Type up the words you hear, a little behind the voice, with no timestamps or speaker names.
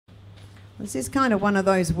This is kind of one of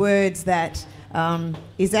those words that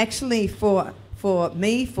is actually for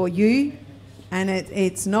me, for you, and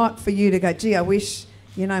it's not for you to go, gee, I wish,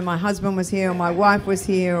 you know, my husband was here or my wife was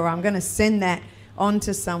here, or I'm going to send that on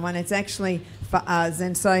to someone. It's actually for us.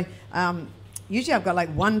 And so usually I've got like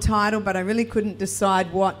one title, but I really couldn't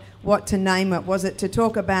decide what to name it. Was it to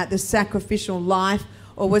talk about the sacrificial life,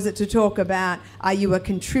 or was it to talk about, are you a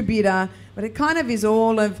contributor? But it kind of is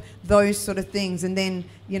all of those sort of things. And then,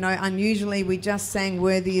 you know, unusually we just sang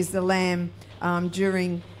Worthy is the Lamb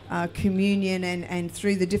during communion and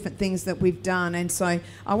through the different things that we've done. And so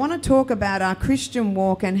I want to talk about our Christian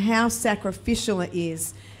walk and how sacrificial it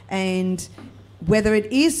is, and whether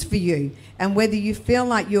it is for you, and whether you feel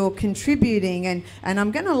like you're contributing. And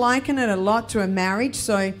I'm going to liken it a lot to a marriage.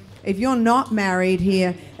 So if you're not married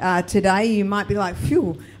here today, you might be like,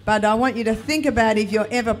 phew. But I want you to think about, if you're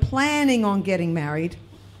ever planning on getting married,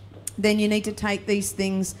 then you need to take these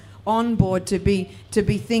things on board to be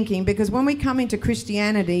thinking. Because when we come into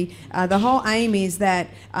Christianity, the whole aim is that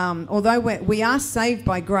although we are saved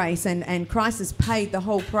by grace and Christ has paid the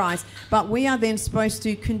whole price, but we are then supposed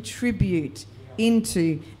to contribute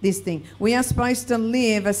into this thing. We are supposed to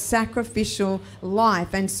live a sacrificial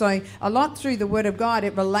life. And so a lot through the Word of God,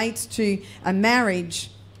 it relates to a marriage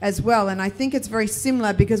as well. And I think it's very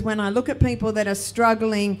similar, because when I look at people that are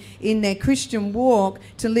struggling in their Christian walk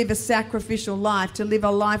to live a sacrificial life, to live a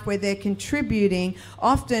life where they're contributing,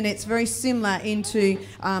 often it's very similar into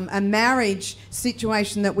a marriage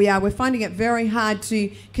situation that we are. We're finding it very hard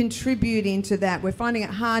to contribute into that. We're finding it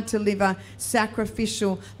hard to live a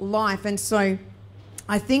sacrificial life. And so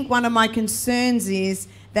I think one of my concerns is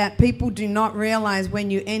that people do not realize when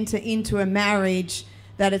you enter into a marriage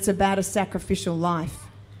that it's about a sacrificial life.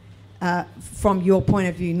 From your point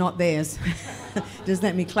of view, not theirs. Just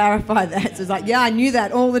let me clarify that. So it's like, yeah, I knew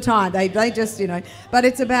that all the time. They just, you know, but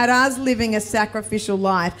it's about us living a sacrificial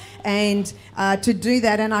life, and to do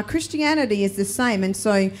that. And our Christianity is the same. And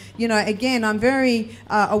so, you know, again, I'm very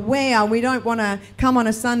aware we don't want to come on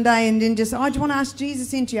a Sunday and then just, oh, do you want to ask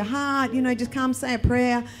Jesus into your heart? You know, just come say a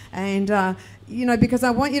prayer. And you know, because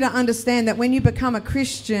I want you to understand that when you become a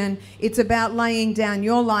Christian, it's about laying down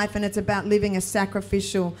your life, and it's about living a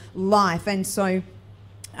sacrificial life. And so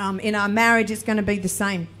in our marriage, it's going to be the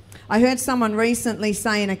same. I heard someone recently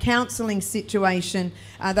say in a counselling situation,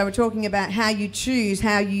 they were talking about how you choose,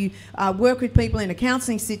 how you work with people in a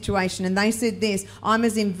counselling situation, and they said this: I'm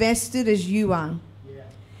as invested as you are.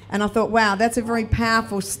 And I thought, wow, that's a very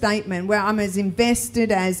powerful statement, where I'm as invested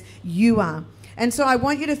as you are. And so I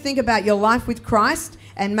want you to think about your life with Christ,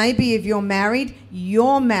 and maybe if you're married,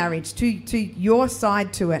 your marriage, to your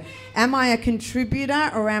side to it. Am I a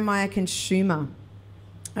contributor or am I a consumer?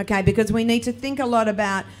 Okay, because we need to think a lot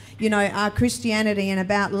about, you know, our Christianity and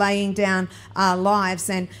about laying down our lives.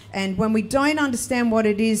 And when we don't understand what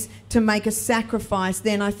it is to make a sacrifice,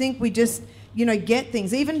 then I think we just, you know, get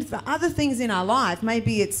things, even for other things in our life.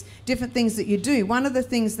 Maybe it's different things that you do. One of the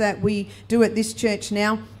things that we do at this church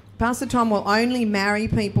now, Pastor Tom will only marry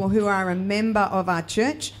people who are a member of our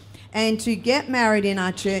church. And to get married in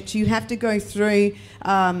our church, you have to go through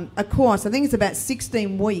a course. I think it's about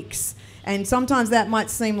 16 weeks. And sometimes that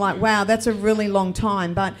might seem like, wow, that's a really long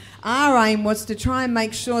time. But our aim was to try and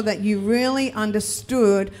make sure that you really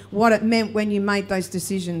understood what it meant when you made those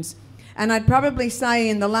decisions. And I'd probably say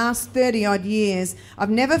in the last 30 odd years, I've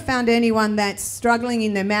never found anyone that's struggling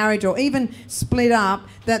in their marriage or even split up,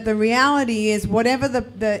 that the reality is whatever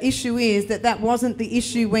the issue is, that wasn't the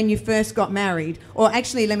issue when you first got married. Or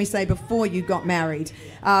actually, let me say, before you got married.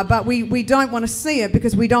 But we don't want to see it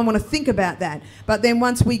because we don't want to think about that. But then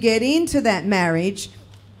once we get into that marriage,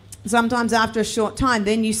 sometimes after a short time,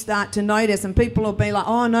 then you start to notice, and people will be like,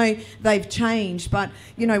 oh no, they've changed. But,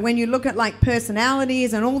 you know, when you look at like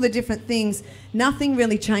personalities and all the different things, nothing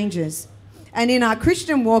really changes. And in our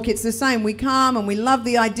Christian walk, it's the same. We come and we love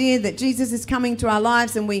the idea that Jesus is coming to our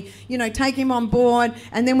lives, and we, you know, take him on board,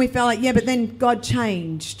 and then we feel like, yeah, but then God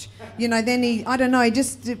changed. You know, then he, I don't know,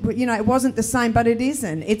 just, you know, it wasn't the same, but it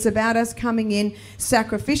isn't. It's about us coming in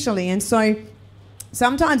sacrificially. And so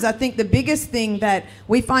sometimes I think the biggest thing that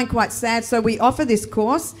we find quite sad, so we offer this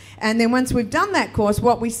course, and then once we've done that course,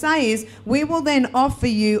 what we say is we will then offer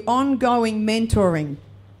you ongoing mentoring.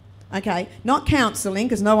 Okay, not counselling,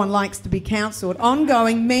 because no one likes to be counselled.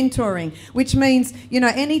 Ongoing mentoring, which means, you know,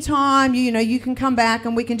 anytime, you know, you can come back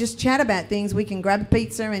and we can just chat about things. We can grab a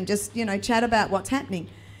pizza and just, you know, chat about what's happening.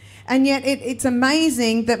 And yet it's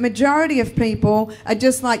amazing that majority of people are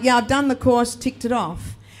just like, yeah, I've done the course, ticked it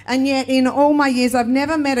off. And yet in all my years, I've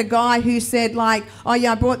never met a guy who said like, oh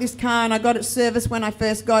yeah, I bought this car and I got it serviced when I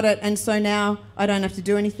first got it, and so now I don't have to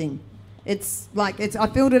do anything. It's like, I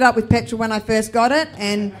filled it up with petrol when I first got it,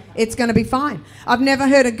 and it's going to be fine. I've never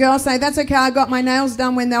heard a girl say, that's okay, I got my nails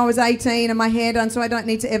done when I was 18 and my hair done, so I don't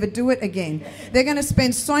need to ever do it again. They're going to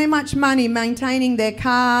spend so much money maintaining their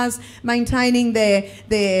cars, maintaining their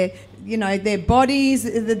bodies,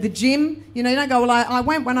 the gym. You don't go, well, I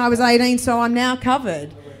went when I was 18, so I'm now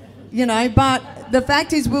covered. But the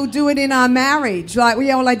fact is, we'll do it in our marriage. Like,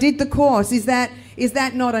 I did the course. Is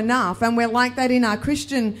that not enough? And we're like that in our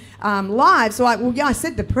Christian lives. Like, well, yeah, I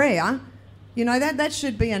said the prayer. That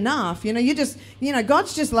should be enough.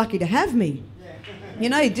 God's just lucky to have me.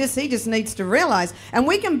 He just needs to realise. And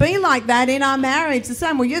we can be like that in our marriage. The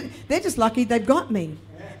same, they're just lucky they've got me.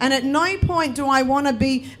 And at no point do I want to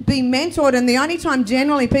be mentored. And the only time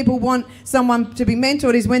generally people want someone to be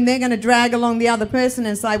mentored is when they're going to drag along the other person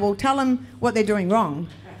and say, well, tell them what they're doing wrong.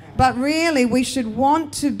 But really, we should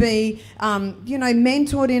want to be,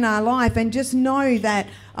 mentored in our life, and just know that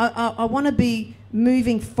I want to be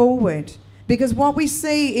moving forward. Because what we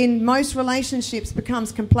see in most relationships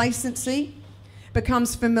becomes complacency,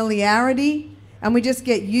 becomes familiarity, and we just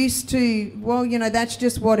get used to, well, that's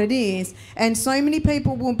just what it is. And so many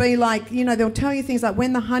people will be like, they'll tell you things like,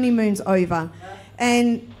 when the honeymoon's over.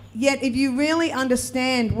 And yet, if you really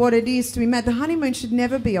understand what it is to be married, the honeymoon should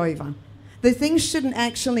never be over. The things shouldn't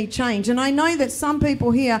actually change. And I know that some people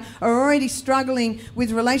here are already struggling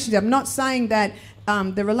with relationships. I'm not saying that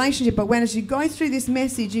the relationship, but as you go through this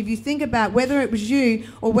message, if you think about whether it was you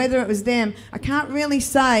or whether it was them, I can't really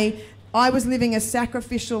say I was living a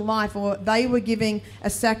sacrificial life or they were giving a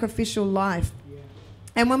sacrificial life.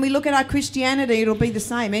 And when we look at our Christianity, it'll be the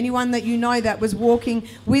same. Anyone that that was walking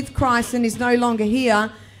with Christ and is no longer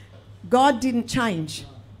here, God didn't change.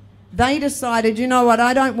 They decided, you know what,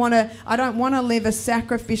 I don't want to live a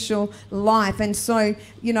sacrificial life. And so,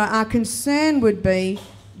 our concern would be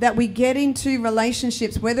that we get into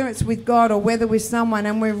relationships, whether it's with God or whether with someone,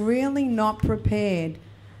 and we're really not prepared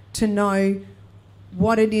to know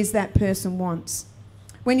what it is that person wants.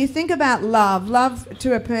 When you think about love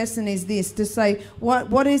to a person is this, to say,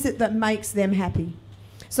 what is it that makes them happy?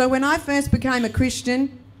 So when I first became a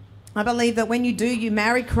Christian, I believe that when you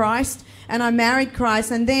marry Christ, and I married Christ,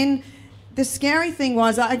 and then the scary thing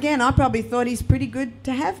was, I probably thought he's pretty good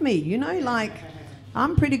to have me,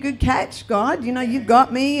 I'm pretty good catch, God, you've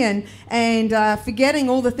got me, and forgetting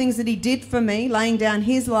all the things that he did for me, laying down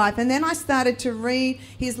his life. And then I started to read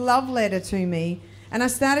his love letter to me, and I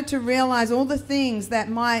started to realise all the things that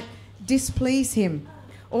might displease him,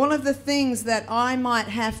 all of the things that I might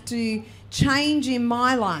have to change in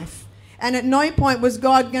my life. And at no point was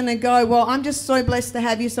God going to go, well, I'm just so blessed to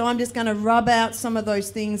have you, so I'm just going to rub out some of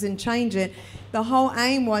those things and change it. The whole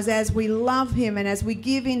aim was, as we love him and as we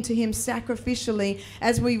give in to him sacrificially,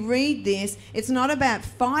 as we read this, it's not about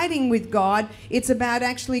fighting with God. It's about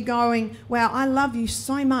actually going, wow, I love you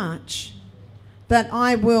so much that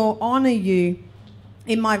I will honour you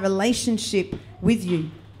in my relationship with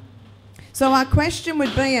you. So our question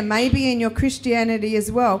would be, and maybe in your Christianity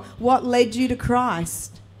as well, what led you to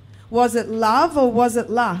Christ? Was it love or was it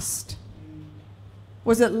lust?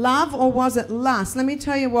 Was it love or was it lust? Let me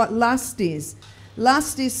tell you what lust is.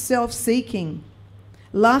 Lust is self-seeking.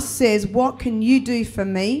 Lust says, what can you do for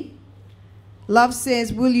me? Love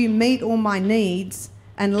says, will you meet all my needs?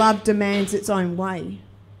 And love demands its own way.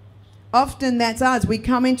 Often that's us. We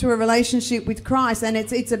come into a relationship with Christ and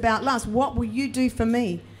it's about lust. What will you do for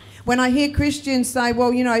me? When I hear Christians say,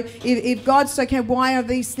 well, if God's okay, why are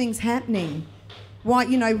these things happening?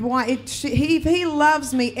 If he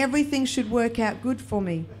loves me, everything should work out good for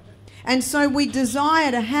me. And so we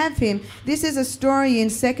desire to have him. This is a story in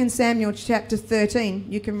 2 Samuel chapter 13.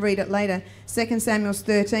 You can read it later. 2 Samuel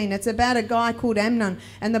 13. It's about a guy called Amnon.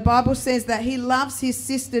 And the Bible says that he loves his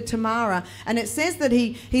sister Tamara. And it says that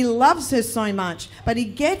he loves her so much. But he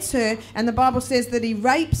gets her, and the Bible says that he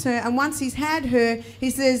rapes her. And once he's had her,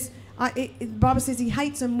 he says, the Bible says he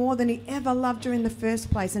hates her more than he ever loved her in the first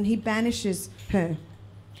place. And he banishes her.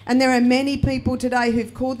 And there are many people today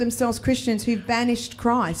who've called themselves Christians who've banished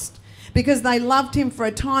Christ, because they loved him for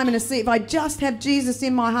a time and a season. If I just have Jesus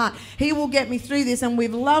in my heart, he will get me through this. And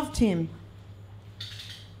we've loved him.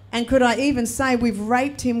 And could I even say we've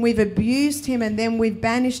raped him, we've abused him, and then we've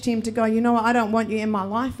banished him to go, you know what, I don't want you in my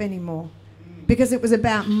life anymore, because it was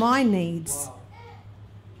about my needs.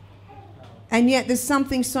 And yet there's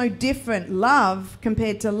something so different. Love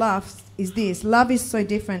compared to love is this. Love is so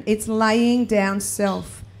different. It's laying down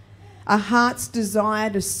self. A heart's desire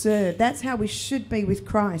to serve. That's how we should be with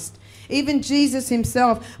Christ. Even Jesus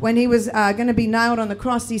himself, when he was going to be nailed on the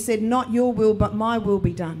cross, he said, not your will, but my will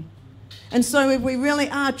be done. And so if we really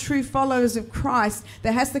are true followers of Christ,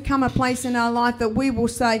 there has to come a place in our life that we will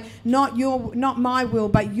say, not my will,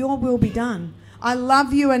 but your will be done. I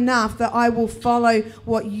love you enough that I will follow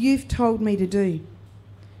what you've told me to do.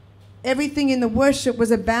 Everything in the worship was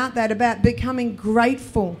about that, about becoming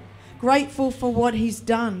grateful. Grateful for what he's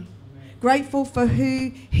done. Grateful for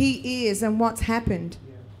who he is and what's happened.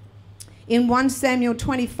 In 1 Samuel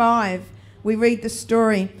 25, we read the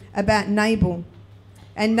story about Nabal.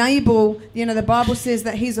 And Nabal, you know, the Bible says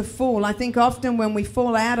that he's a fool. I think often when we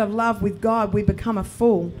fall out of love with God, we become a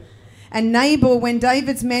fool. And Nabal, when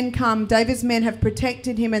David's men come, David's men have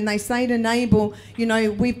protected him, and they say to Nabal, you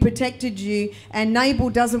know, we've protected you. And Nabal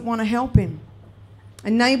doesn't want to help him.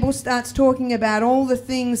 And Nabal starts talking about all the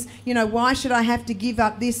things, you know, why should I have to give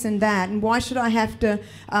up this and that? And why should I have to,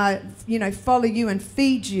 you know, follow you and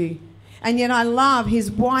feed you? And yet I love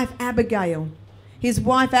his wife Abigail. His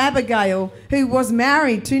wife Abigail, who was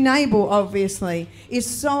married to Nabal, obviously, is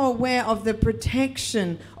so aware of the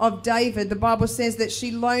protection of David. The Bible says that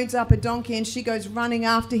she loads up a donkey and she goes running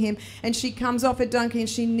after him, and she comes off a donkey and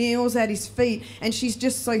she kneels at his feet, and she's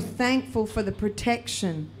just so thankful for the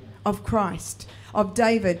protection of Christ, of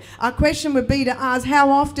David. Our question would be to ask,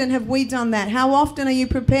 how often have we done that? How often are you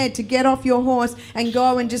prepared to get off your horse and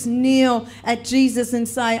go and just kneel at Jesus and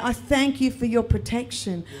say, I thank you for your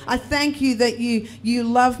protection. I thank you that you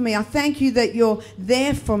love me. I thank you that you're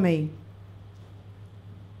there for me.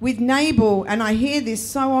 With Nabal, and I hear this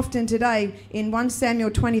so often today in 1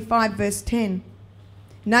 Samuel 25 verse 10,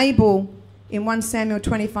 Nabal in 1 Samuel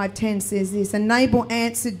 25:10 says this, and Nabal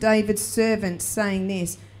answered David's servants saying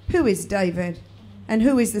this, who is David? And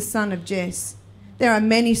who is the son of Jesse? There are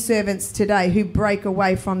many servants today who break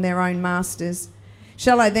away from their own masters.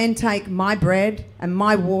 Shall I then take my bread and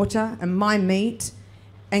my water and my meat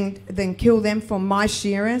and then kill them for my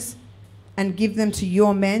shearers and give them to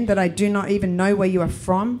your men that I do not even know where you are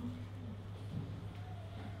from?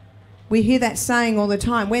 We hear that saying all the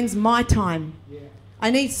time. When's my time?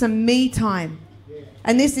 I need some me time.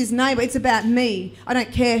 And this is Nabal. It's about me. I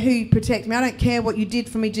don't care who you protect me. I don't care what you did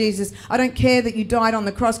for me, Jesus. I don't care that you died on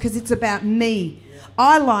the cross, because it's about me.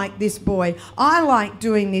 I like this boy. I like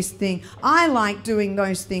doing this thing. I like doing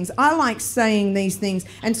those things. I like saying these things.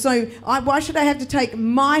 And so why should I have to take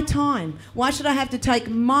my time? Why should I have to take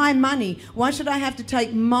my money? Why should I have to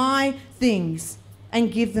take my things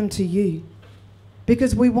and give them to you?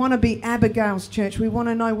 Because we want to be Abigail's church. We want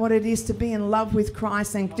to know what it is to be in love with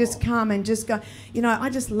Christ and just come and just go, you know, I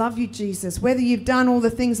just love you, Jesus. Whether you've done all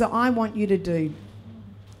the things that I want you to do.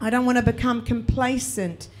 I don't want to become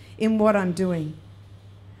complacent in what I'm doing.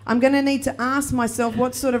 I'm going to need to ask myself,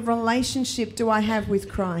 what sort of relationship do I have with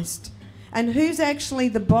Christ? And who's actually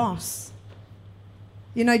the boss?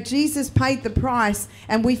 You know, Jesus paid the price,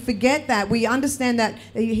 and we forget that. We understand that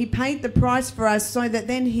he paid the price for us so that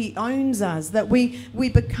then he owns us, that we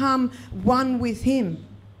become one with him.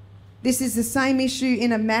 This is the same issue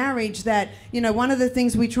in a marriage that, you know, one of the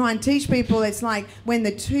things we try and teach people, it's like when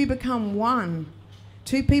the two become one.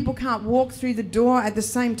 Two people can't walk through the door at the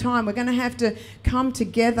same time. We're going to have to come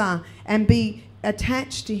together and be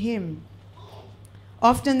attached to him.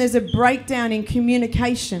 Often there's a breakdown in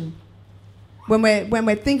communication. When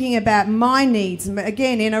we're thinking about my needs,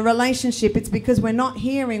 again, in a relationship, it's because we're not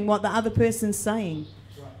hearing what the other person's saying.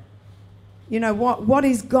 You know, what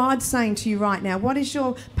is God saying to you right now? What is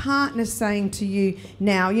your partner saying to you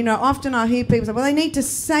now? You know, often I hear people say, well, they need to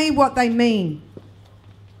say what they mean.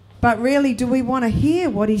 But really, do we want to hear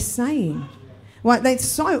what he's saying? Well, it's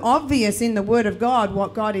so obvious in the Word of God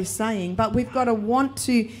what God is saying, but we've got to want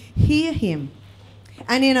to hear him.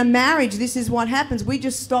 And in a marriage, this is what happens. We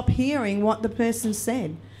just stop hearing what the person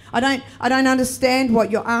said. I don't understand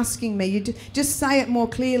what you're asking me. You just say it more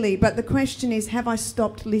clearly. But the question is, have I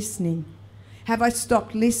stopped listening? Have I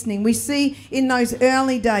stopped listening? We see in those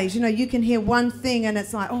early days, you know, you can hear one thing and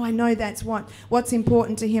it's like, oh, I know that's what's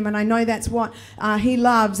important to him, and I know that's what he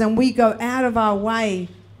loves, and we go out of our way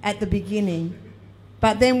at the beginning.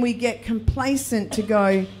 But then we get complacent to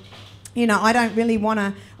go, you know, I don't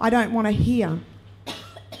want to hear.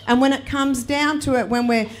 And when it comes down to it, when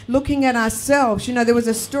we're looking at ourselves, you know, there was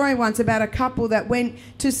a story once about a couple that went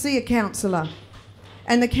to see a counsellor.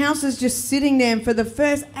 And the counsellor's just sitting there, and for the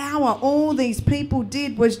first hour, all these people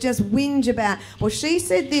did was just whinge about, well, she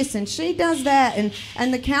said this and she does that.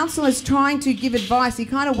 And the counsellor's trying to give advice. He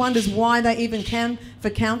kind of wonders why they even come for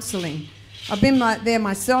counselling. I've been there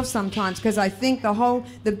myself sometimes, because I think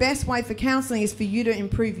the best way for counselling is for you to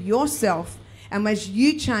improve yourself. And as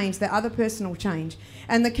you change, the other person will change.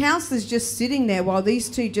 And the counsellor's just sitting there while these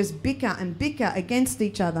two just bicker and bicker against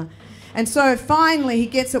each other. And so finally he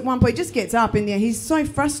gets at one point, he just gets up in there. He's so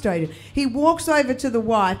frustrated. He walks over to the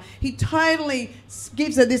wife. He totally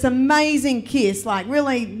gives her this amazing kiss, like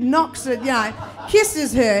really knocks it,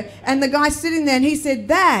 kisses her. And the guy's sitting there and he said,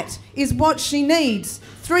 that is what she needs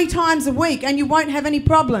 3 times a week and you won't have any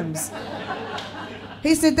problems.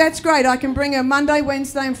 He said, that's great. I can bring her Monday,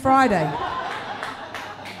 Wednesday and Friday.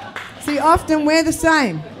 See, often we're the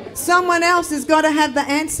same. Someone else has got to have the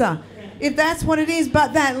answer, if that's what it is.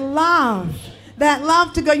 But that love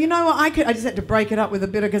to go, you know what, I just had to break it up with a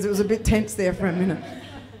bit because it was a bit tense there for a minute.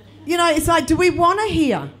 You know, it's like, do we want to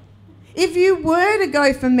hear? If you were to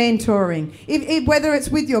go for mentoring, whether it's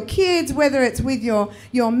with your kids, whether it's with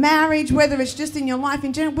your marriage, whether it's just in your life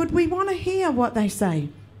in general, would we want to hear what they say?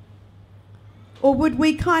 Or would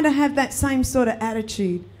we kind of have that same sort of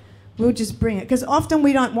attitude? We'll just bring it. Because often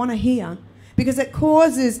we don't want to hear because it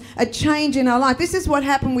causes a change in our life. This is what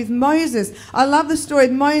happened with Moses. I love the story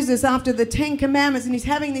of Moses after the 10 Commandments, and he's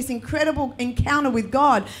having this incredible encounter with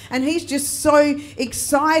God, and he's just so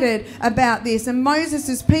excited about this. And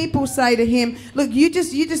Moses' people say to him, look, you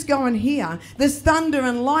just go and hear. There's thunder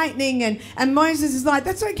and lightning, and Moses is like,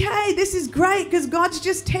 that's okay, this is great because God's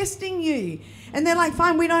just testing you. And they're like,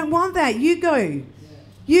 fine, we don't want that. You go.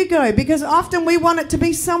 You go. Because often we want it to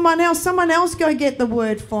be someone else. Someone else go get the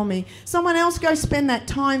word for me. Someone else go spend that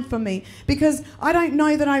time for me. Because I don't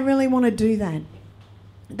know that I really want to do that.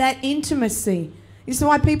 That intimacy. This is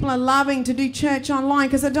why people are loving to do church online,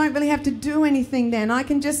 because I don't really have to do anything then. I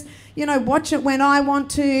can just, watch it when I want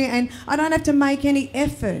to, and I don't have to make any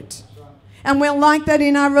effort. And we're like that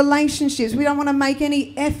in our relationships. We don't want to make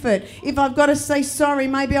any effort. If I've got to say sorry,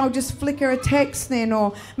 maybe I'll just flicker a text then,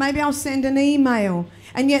 or maybe I'll send an email.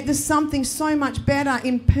 And yet there's something so much better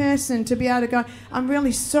in person to be able to go, I'm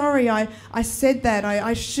really sorry I said that.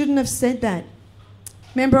 I shouldn't have said that.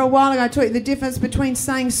 Remember a while ago I taught you the difference between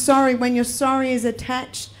saying sorry when your sorry is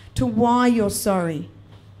attached to why you're sorry,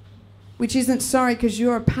 which isn't sorry because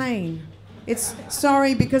you're a pain. It's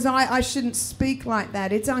sorry because I shouldn't speak like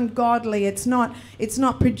that. It's ungodly. It's not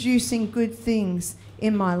producing good things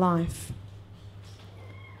in my life.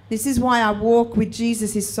 This is why our walk with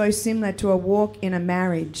Jesus is so similar to a walk in a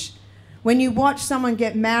marriage. When you watch someone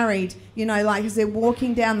get married, like as they're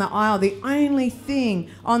walking down the aisle, the only thing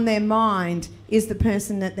on their mind is the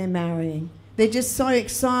person that they're marrying. They're just so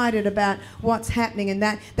excited about what's happening, and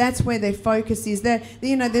that's where their focus is.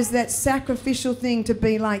 There's that sacrificial thing to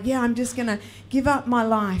be like, yeah, I'm just going to give up my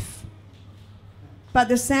life. But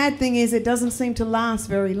the sad thing is it doesn't seem to last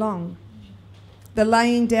very long. The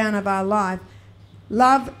laying down of our life.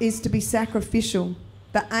 Love is to be sacrificial.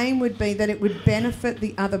 The aim would be that it would benefit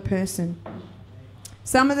the other person.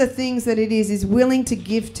 Some of the things that it is willing to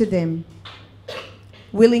give to them,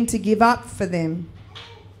 willing to give up for them,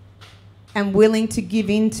 and willing to give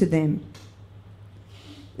in to them.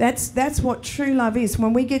 That's what true love is.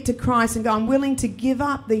 When we get to Christ and go, I'm willing to give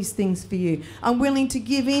up these things for you. I'm willing to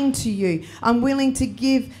give in to you. I'm willing to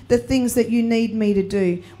give the things that you need me to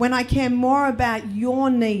do. When I care more about your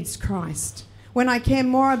needs, Christ. When I care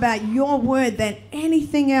more about your word than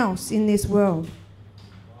anything else in this world.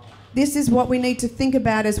 This is what we need to think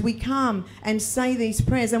about as we come and say these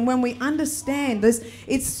prayers. And when we understand this,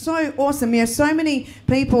 it's so awesome. So many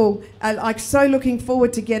people are like so looking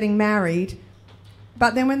forward to getting married.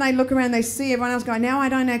 But then when they look around, they see everyone else going, now I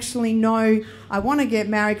don't actually know I want to get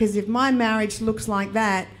married, because if my marriage looks like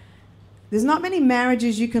that, there's not many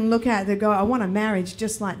marriages you can look at that go, I want a marriage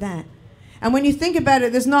just like that. And when you think about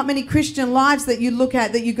it, there's not many Christian lives that you look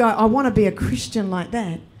at that you go, I want to be a Christian like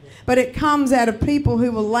that. But it comes out of people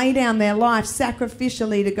who will lay down their life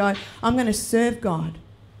sacrificially to go, I'm going to serve God.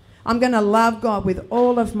 I'm going to love God with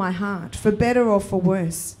all of my heart, for better or for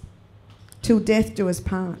worse, till death do us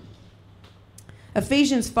part.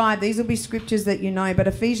 Ephesians 5, these will be scriptures that you know, but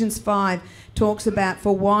Ephesians 5 talks about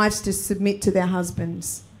for wives to submit to their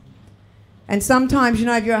husbands. And sometimes,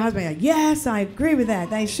 if you're a husband, you're like, yes, I agree with that.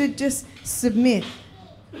 They should just submit.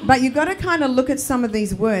 But you've got to kind of look at some of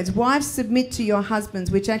these words. Wives, submit to your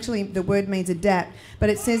husbands, which actually the word means adapt. But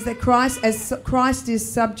it says that Christ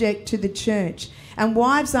is subject to the church. And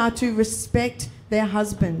wives are to respect their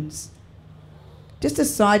husbands. Just a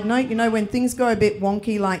side note, when things go a bit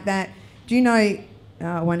wonky like that, do you know,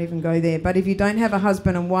 I won't even go there, but if you don't have a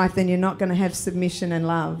husband and wife, then you're not going to have submission and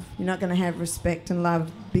love. You're not going to have respect and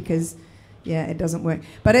love because, it doesn't work.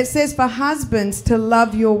 But it says for husbands to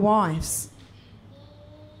love your wives.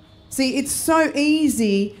 See, it's so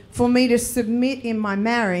easy for me to submit in my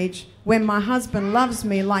marriage when my husband loves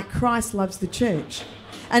me like Christ loves the church.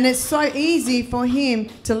 And it's so easy for him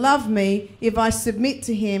to love me if I submit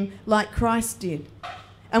to him like Christ did.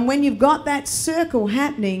 And when you've got that circle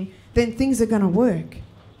happening, then things are going to work.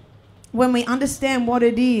 When we understand what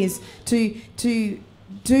it is to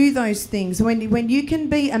do those things, when you can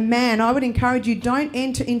be a man, I would encourage you, don't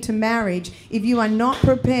enter into marriage if you are not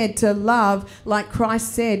prepared to love like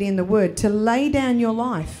Christ said in the Word, to lay down your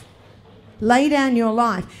life. Lay down your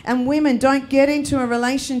life. And women, don't get into a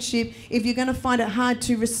relationship if you're going to find it hard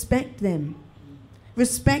to respect them.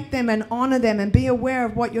 Respect them and honour them, and be aware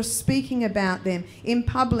of what you're speaking about them in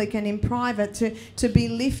public and in private, to be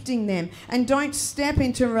lifting them. And don't step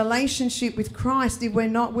into a relationship with Christ if we're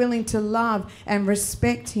not willing to love and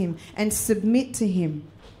respect him and submit to him.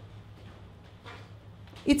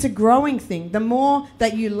 It's a growing thing. The more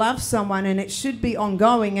that you love someone, and it should be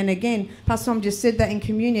ongoing. And again, Pastor Tom just said that in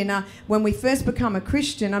communion. When we first become a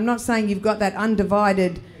Christian, I'm not saying you've got that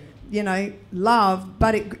undivided, love,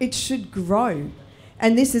 but it should grow.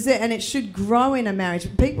 And this is it, and it should grow in a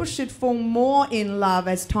marriage. People should fall more in love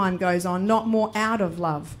as time goes on, not more out of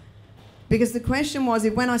love. Because the question was,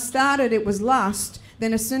 if when I started it was lust,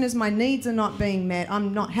 then as soon as my needs are not being met,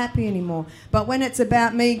 I'm not happy anymore. But when it's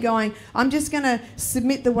about me going, I'm just going to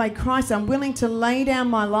submit the way Christ, I'm willing to lay down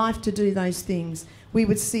my life to do those things, we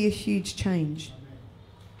would see a huge change.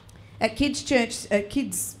 At Kids Church,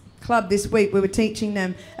 Kids Club this week, we were teaching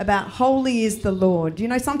them about holy is the Lord.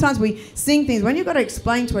 Sometimes we sing things. When you've got to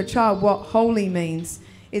explain to a child what holy means,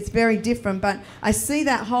 it's very different. But I see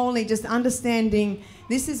that holy, just understanding,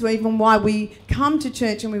 this is even why we come to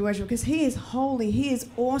church and we worship, because he is holy, he is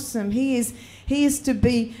awesome, he is to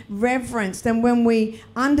be reverenced. And when we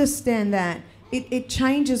understand that, it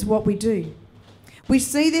changes what we do. We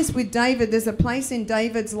see this with David. There's a place in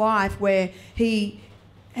David's life where he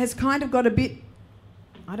has kind of got a bit,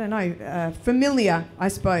 familiar, I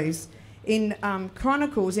suppose. In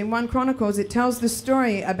Chronicles, in 1 Chronicles, it tells the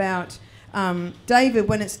story about David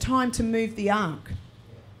when it's time to move the ark.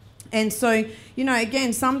 And so,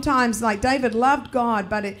 again, sometimes, like, David loved God,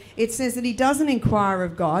 but it says that he doesn't inquire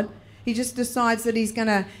of God. He just decides that he's going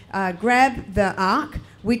to grab the ark,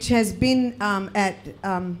 which has been at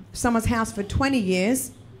someone's house for 20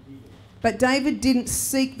 years. But David didn't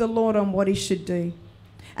seek the Lord on what he should do.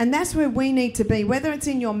 And that's where we need to be, whether it's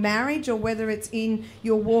in your marriage or whether it's in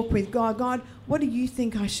your walk with God. God, what do you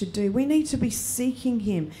think I should do? We need to be seeking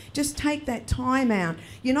him. Just take that time out.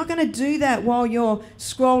 You're not going to do that while you're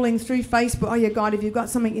scrolling through Facebook. Oh, yeah, God, if you've got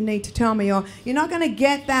something you need to tell me. Or you're not going to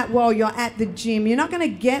get that while you're at the gym. You're not going to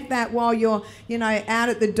get that while you're, out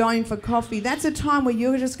at the Dome for coffee. That's a time where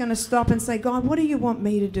you're just going to stop and say, God, what do you want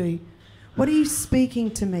me to do? What are you speaking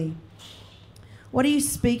to me? What are you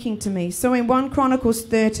speaking to me? So in 1 Chronicles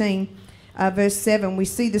 13, verse 7, we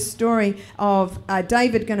see the story of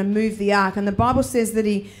David going to move the ark. And the Bible says that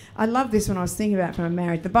I love this when I was thinking about it from a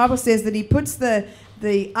marriage. The Bible says that he puts the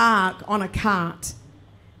ark on a cart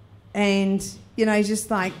and, he's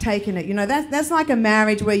just like taking it. That's like a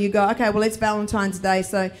marriage where you go, okay, well, it's Valentine's Day,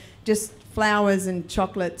 so just flowers and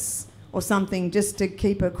chocolates or something just to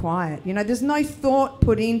keep her quiet. There's no thought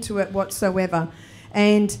put into it whatsoever.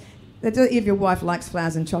 And if your wife likes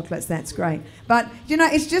flowers and chocolates, that's great. But,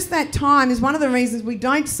 it's just that time is one of the reasons we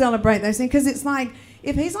don't celebrate those things, because it's like,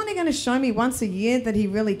 if he's only going to show me once a year that he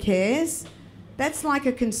really cares, that's like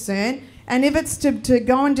a concern. And if it's to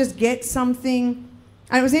go and just get something...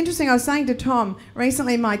 And it was interesting, I was saying to Tom,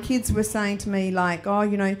 recently my kids were saying to me, like,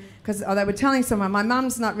 because they were telling someone, my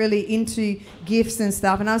mum's not really into gifts and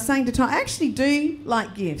stuff, and I was saying to Tom, I actually do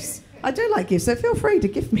like gifts. I do like gifts, so feel free to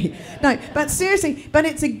gift me. No, but seriously, but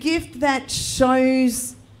it's a gift that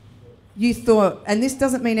shows you thought, and this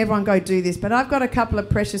doesn't mean everyone go do this, but I've got a couple of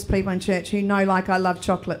precious people in church who know, like, I love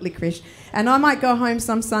chocolate licorice, and I might go home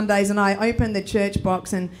some Sundays and I open the church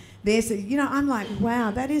box and there's, I'm like,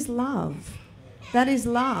 wow, that is love. That is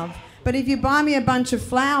love. But if you buy me a bunch of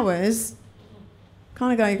flowers,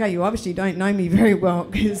 kind of go, okay, you obviously don't know me very well,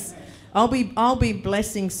 because I'll be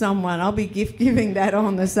blessing someone. I'll be giving that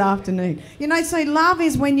on this afternoon. So love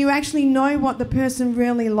is when you actually know what the person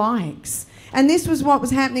really likes. And this was what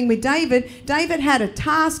was happening with David. David had a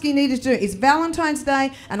task he needed to do. It's Valentine's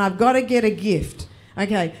Day and I've got to get a gift.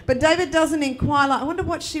 Okay, but David doesn't inquire, like, I wonder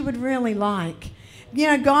what she would really like.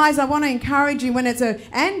 Guys, I want to encourage you when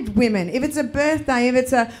and women, if it's a birthday, if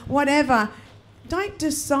it's a whatever, don't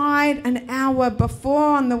decide an hour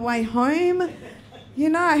before on the way home.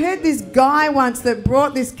 I heard this guy once that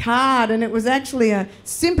brought this card, and it was actually a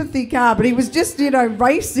sympathy card, but he was just,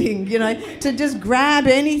 racing, to just grab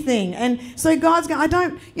anything. And so God's going,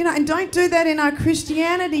 and don't do that in our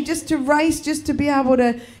Christianity, just to race, just to be able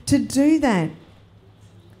to do that.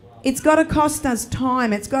 It's got to cost us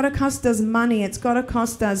time. It's got to cost us money. It's got to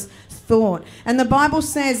cost us thought. And the Bible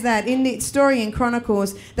says that in the story in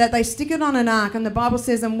Chronicles that they stick it on an ark, and the Bible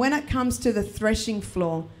says, and when it comes to the threshing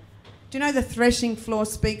floor, do you know the threshing floor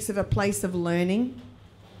speaks of a place of learning?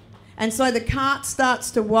 And so the cart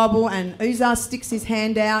starts to wobble, and Uzzah sticks his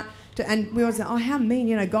hand out, and we all say, oh, how mean,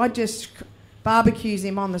 you know, God just barbecues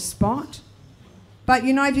him on the spot. But,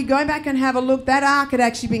 you know, if you go back and have a look, that ark had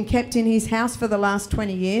actually been kept in his house for the last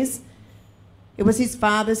 20 years. It was his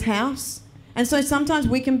father's house. And so sometimes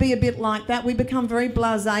we can be a bit like that. We become very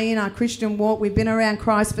blasé in our Christian walk. We've been around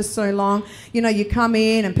Christ for so long. You know, you come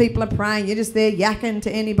in and people are praying. You're just there yakking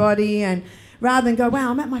to anybody. And rather than go,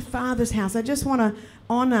 wow, I'm at my father's house, I just want to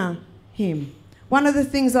honour him. One of the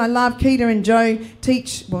things I love, Keita and Joe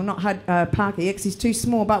teach, well, not Parker, X is too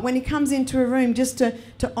small, but when he comes into a room, just to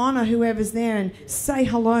honour whoever's there and say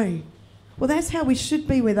hello. Well, that's how we should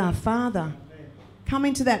be with our Father. Come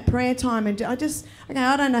into that prayer time and I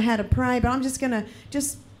don't know how to pray, but I'm just going to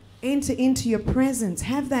just enter into your presence.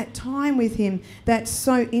 Have that time with him that's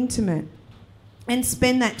so intimate and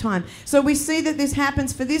spend that time. So we see that this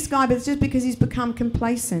happens for this guy, but it's just because he's become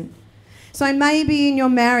complacent. So maybe in your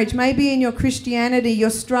marriage, maybe in your Christianity, you're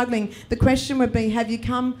struggling. The question would be, have you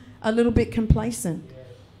come a little bit complacent?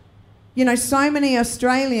 You know, so many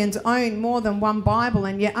Australians own more than one Bible,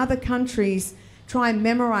 and yet other countries try and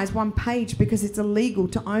memorise one page because it's illegal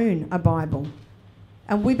to own a Bible.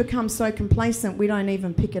 And we become so complacent we don't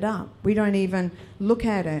even pick it up. We don't even look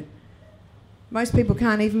at it. Most people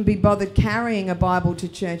can't even be bothered carrying a Bible to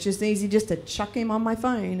church. It's easy just to chuck him on my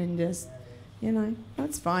phone and just... You know,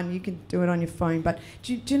 that's fine. You can do it on your phone. But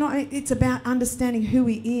do you know, it's about understanding who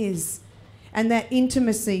he is and that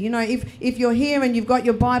intimacy. You know, if you're here and you've got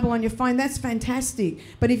your Bible on your phone, that's fantastic.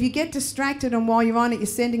 But if you get distracted and while you're on it, you're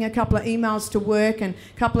sending a couple of emails to work and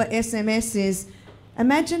a couple of SMSs,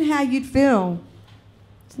 imagine how you'd feel.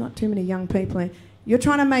 There's not too many young people here. You're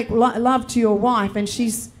trying to make love to your wife and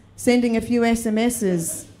she's sending a few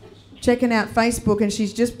SMSs, checking out Facebook, and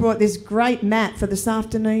she's just brought this great mat for this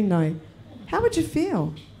afternoon, though. How would you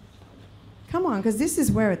feel? Come on, because this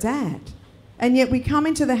is where it's at. And yet we come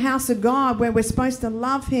into the house of God where we're supposed to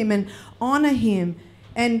love him and honour him,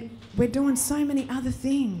 and we're doing so many other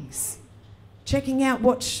things. Checking out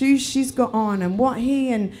what shoes she's got on and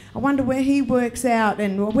and I wonder where he works out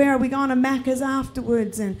and where are we going to Macca's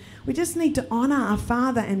afterwards. And we just need to honour our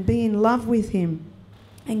Father and be in love with him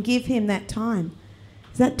and give him that time.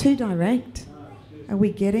 Is that too direct? Are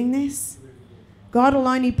we getting this? God will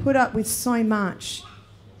only put up with so much.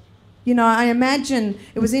 You know, I imagine,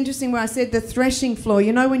 it was interesting where I said the threshing floor.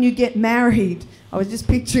 You know, when you get married, I was just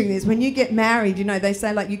picturing this. When you get married, you know, they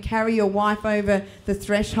say like you carry your wife over the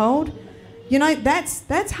threshold. You know,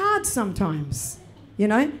 that's hard sometimes. You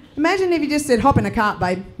know, imagine if you just said, hop in a cart,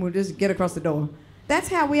 babe, we'll just get across the door. That's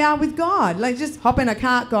how we are with God. Like, just hop in a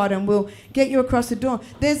cart, God, and we'll get you across the door.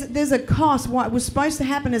 There's a cost. What was supposed to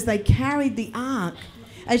happen is they carried the ark.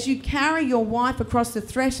 As you carry your wife across the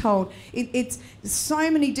threshold, it's so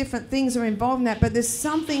many different things are involved in that, but there's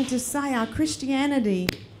something to say. Our Christianity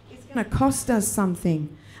is going to cost us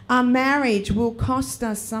something. Our marriage will cost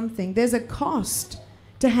us something. There's a cost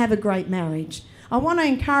to have a great marriage. I want to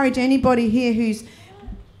encourage anybody here who's,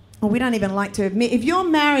 we don't even like to admit, if your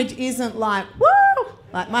marriage isn't like, woo,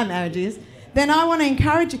 like my marriage is, then I want to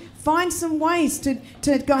encourage you, find some ways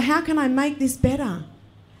to go, how can I make this better?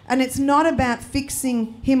 And it's not about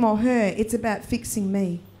fixing him or her, it's about fixing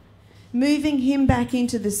me. Moving him back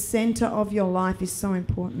into the centre of your life is so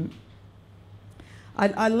important.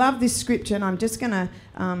 I love this scripture, and I'm just going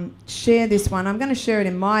to share this one. I'm going to share it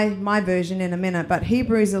in my version in a minute, but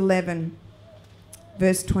Hebrews 11,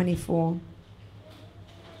 verse 24.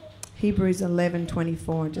 Hebrews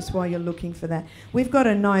 11:24, just while you're looking for that. We've got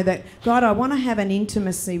to know that, God, I want to have an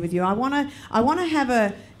intimacy with you. I want to have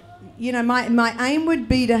a... You know, my aim would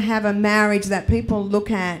be to have a marriage that people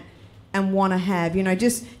look at and want to have. You know,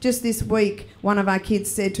 just this week, one of our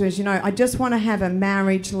kids said to us, you know, I just want to have a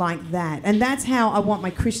marriage like that. And that's how I want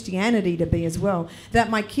my Christianity to be as well.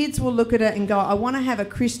 That my kids will look at it and go, I want to have a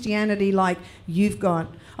Christianity like you've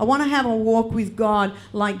got. I want to have a walk with God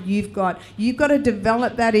like you've got. You've got to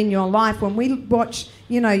develop that in your life. When we watch,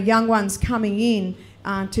 you know, young ones coming in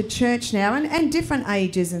to church now and different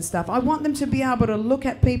ages and stuff, I want them to be able to look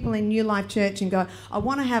at people in New Life Church and go, I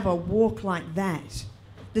want to have a walk like that.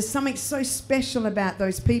 There's something so special about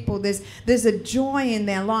those people. There's a joy in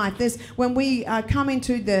their life. When we come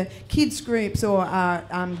into the kids groups or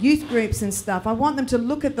youth groups and stuff, I want them to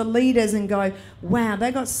look at the leaders and go, wow,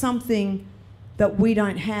 they got something that we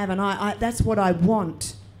don't have, and that's what I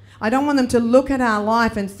want. I don't want them to look at our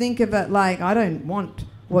life and think of it like, I don't want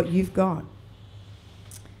what you've got.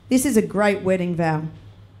 This is a great wedding vow.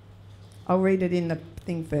 I'll read it in the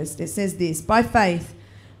thing first. It says this: by faith,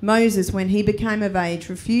 Moses, when he became of age,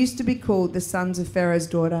 refused to be called the sons of Pharaoh's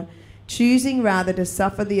daughter, choosing rather to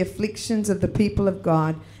suffer the afflictions of the people of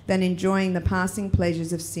God than enjoying the passing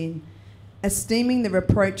pleasures of sin. Esteeming the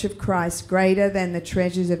reproach of Christ greater than the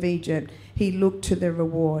treasures of Egypt, he looked to the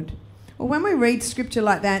reward. Well, when we read scripture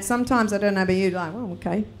like that, sometimes, I don't know about you, like, well,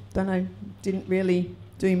 okay, don't know, didn't really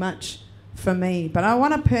do much for me. But I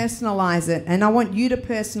want to personalise it, and I want you to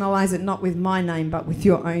personalise it not with my name, but with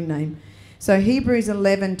your own name. So Hebrews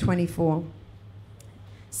 11:24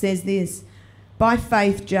 says this: by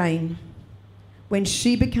faith, Jane, when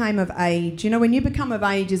she became of age. You know, when you become of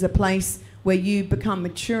age is a place where you become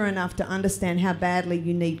mature enough to understand how badly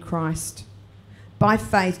you need Christ. By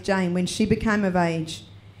faith, Jane, when she became of age,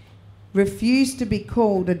 refused to be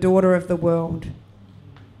called a daughter of the world.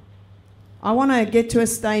 I want to get to a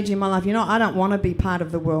stage in my life, you know, I don't want to be part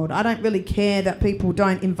of the world. I don't really care that people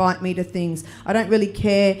don't invite me to things. I don't really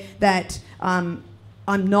care that I'm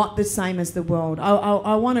not the same as the world.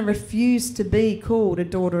 I want to refuse to be called a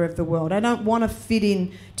daughter of the world. I don't want to fit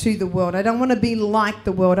in to the world. I don't want to be like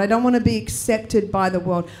the world. I don't want to be accepted by the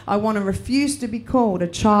world. I want to refuse to be called a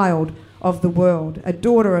child of the world, a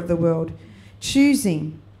daughter of the world.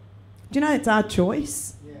 Choosing. Do you know it's our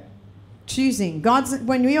choice? Choosing.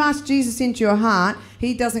 When you ask Jesus into your heart,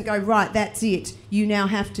 he doesn't go, right, that's it, you now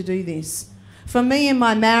have to do this. For me in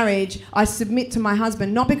my marriage, I submit to my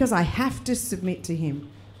husband, not because I have to submit to him,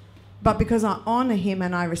 but because I honour him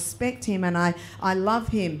and I respect him and I love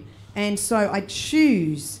him. And so I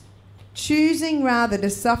choosing rather to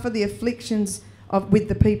suffer the afflictions with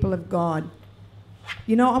the people of God.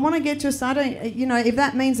 You know, I want to get to a side, you know, if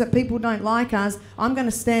that means that people don't like us, I'm going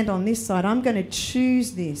to stand on this side. I'm going to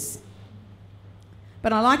choose this.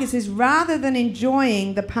 But I like it says, rather than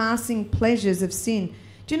enjoying the passing pleasures of sin.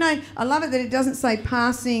 Do you know, I love it that it doesn't say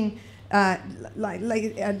passing,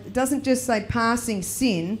 it doesn't just say passing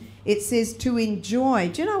sin, it says to enjoy.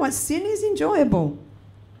 Do you know what? Sin is enjoyable.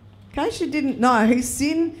 In case you didn't know,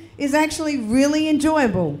 sin is actually really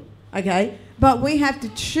enjoyable, okay? But we have to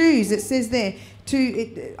choose, it says there,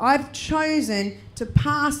 I've chosen to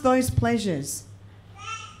pass those pleasures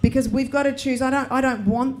because we've got to choose. I don't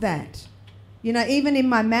want that. You know, even in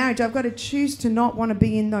my marriage, I've got to choose to not want to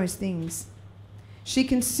be in those things. She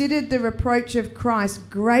considered the reproach of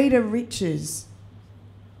Christ greater riches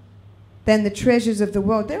than the treasures of the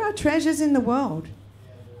world. There are treasures in the world.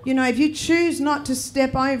 You know, if you choose not to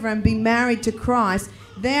step over and be married to Christ,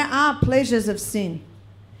 there are pleasures of sin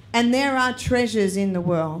and there are treasures in the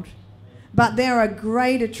world. But there are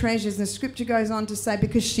greater treasures. And the scripture goes on to say,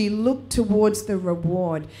 because she looked towards the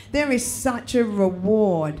reward. There is such a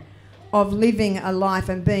reward of living a life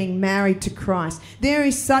and being married to Christ. There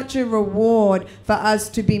is such a reward for us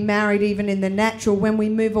to be married even in the natural when we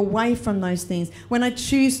move away from those things, when I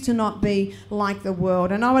choose to not be like the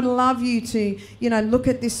world. And I would love you to, you know, look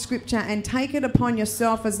at this scripture and take it upon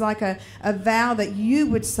yourself as like a vow that you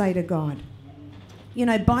would say to God. You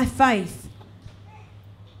know, by faith,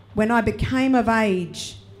 when I became of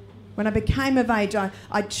age,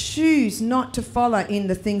 I choose not to follow in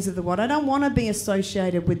the things of the world. I don't want to be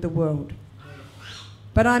associated with the world.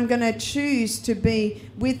 But I'm going to choose to be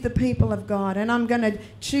with the people of God. And I'm going to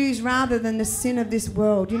choose rather than the sin of this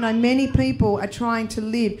world. You know, many people are trying to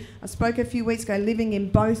live, I spoke a few weeks ago, living in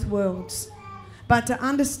both worlds. But to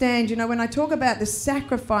understand, you know, when I talk about the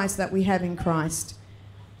sacrifice that we have in Christ,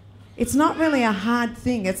 it's not really a hard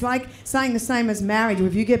thing. It's like saying the same as marriage.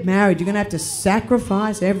 If you get married, you're going to have to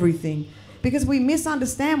sacrifice everything. Because we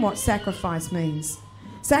misunderstand what sacrifice means.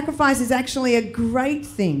 Sacrifice is actually a great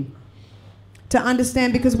thing to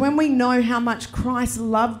understand, because when we know how much Christ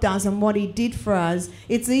loved us and what he did for us,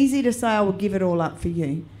 it's easy to say, I will give it all up for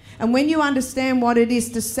you. And when you understand what it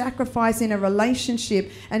is to sacrifice in a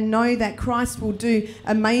relationship and know that Christ will do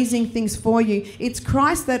amazing things for you, it's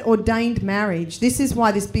Christ that ordained marriage. This is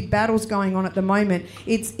why this big battle's going on at the moment.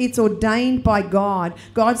 It's ordained by God.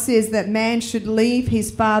 God says that man should leave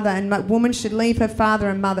his father and woman should leave her father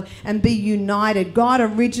and mother and be united. God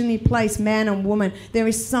originally placed man and woman. There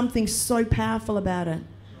is something so powerful about it.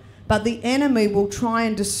 But the enemy will try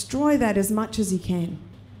and destroy that as much as he can.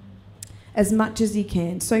 As much as he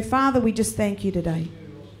can. So, Father, we just thank you today.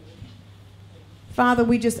 Father,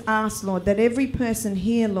 we just ask, Lord, that every person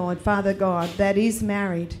here, Lord, Father God, that is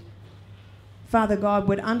married, Father God,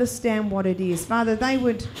 would understand what it is. Father, they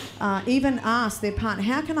would even ask their partner,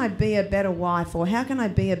 how can I be a better wife, or how can I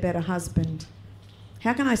be a better husband?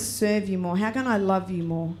 How can I serve you more? How can I love you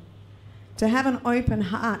more? To have an open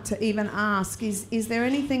heart to even ask, is there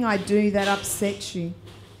anything I do that upsets you?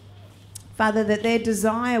 Father, that their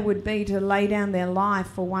desire would be to lay down their life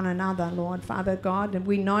for one another, Lord, Father God. And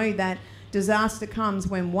we know that disaster comes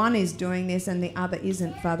when one is doing this and the other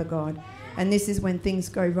isn't, Father God. And this is when things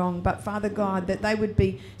go wrong. But, Father God, that they would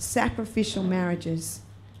be sacrificial marriages.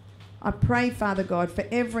 I pray, Father God, for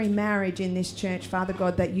every marriage in this church, Father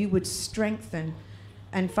God, that you would strengthen.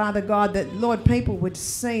 And, Father God, that, Lord, people would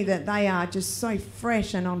see that they are just so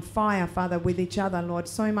fresh and on fire, Father, with each other, Lord,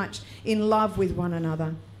 so much in love with one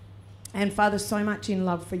another. And, Father, so much in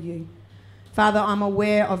love for you. Father, I'm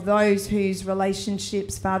aware of those whose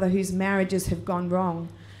relationships, Father, whose marriages have gone wrong,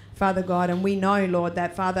 Father God. And we know, Lord,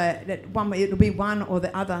 that, Father, that it'll be one or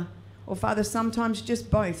the other. Or, Father, sometimes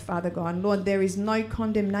just both, Father God. And, Lord, there is no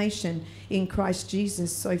condemnation in Christ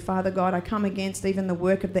Jesus. So, Father God, I come against even the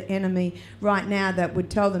work of the enemy right now that would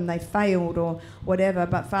tell them they failed or whatever.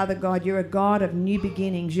 But, Father God, you're a God of new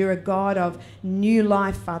beginnings. You're a God of new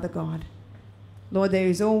life, Father God. Lord, there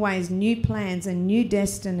is always new plans and new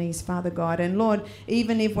destinies, Father God. And, Lord,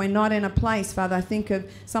 even if we're not in a place, Father, I think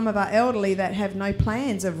of some of our elderly that have no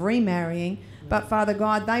plans of remarrying. But, Father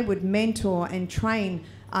God, they would mentor and train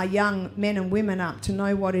our young men and women up to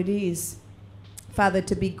know what it is, Father,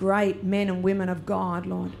 to be great men and women of God,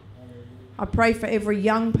 Lord. I pray for every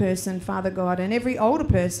young person, Father God, and every older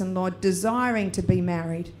person, Lord, desiring to be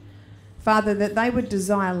married. Father, that they would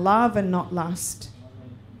desire love and not lust.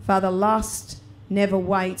 Father, lust never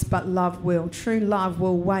waits, but love will. True love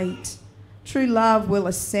will wait. True love will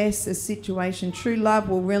assess a situation. True love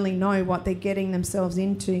will really know what they're getting themselves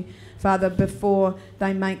into, Father, before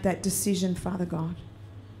they make that decision, Father God.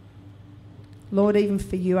 Lord, even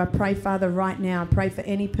for you, I pray, Father, right now, I pray for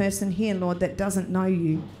any person here, Lord, that doesn't know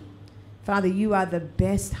you. Father, you are the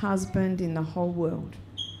best husband in the whole world.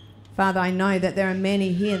 Father, I know that there are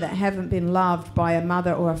many here that haven't been loved by a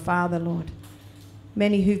mother or a father, Lord.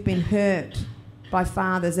 Many who've been hurt by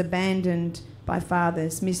fathers, abandoned by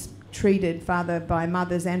fathers, mistreated, Father, by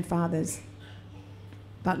mothers and fathers.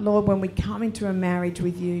 But, Lord, when we come into a marriage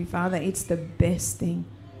with you, Father, it's the best thing.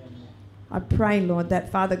 I pray, Lord,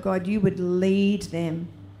 that, Father God, you would lead them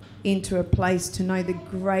into a place to know the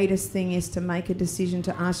greatest thing is to make a decision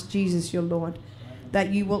to ask Jesus, your Lord, that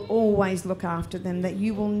you will always look after them, that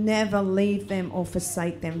you will never leave them or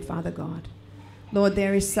forsake them, Father God. Lord,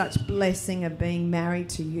 there is such blessing of being married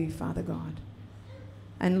to you, Father God.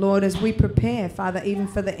 And, Lord, as we prepare, Father, even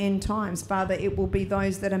for the end times, Father, it will be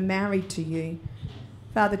those that are married to you,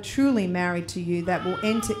 Father, truly married to you, that will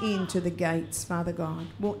enter into the gates, Father God,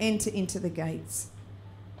 will enter into the gates.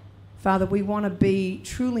 Father, we want to be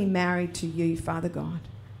truly married to you, Father God,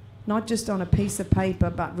 not just on a piece of paper,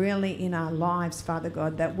 but really in our lives, Father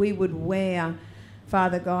God, that we would wear,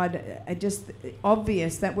 Father God, just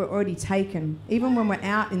obvious that we're already taken. Even when we're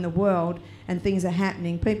out in the world and things are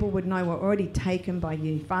happening, people would know we're already taken by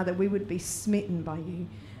you. Father, we would be smitten by you.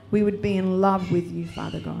 We would be in love with you,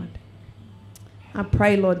 Father God. I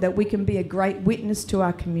pray, Lord, that we can be a great witness to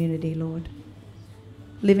our community, Lord,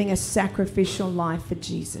 living a sacrificial life for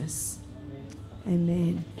Jesus.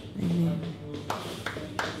 Amen. Amen.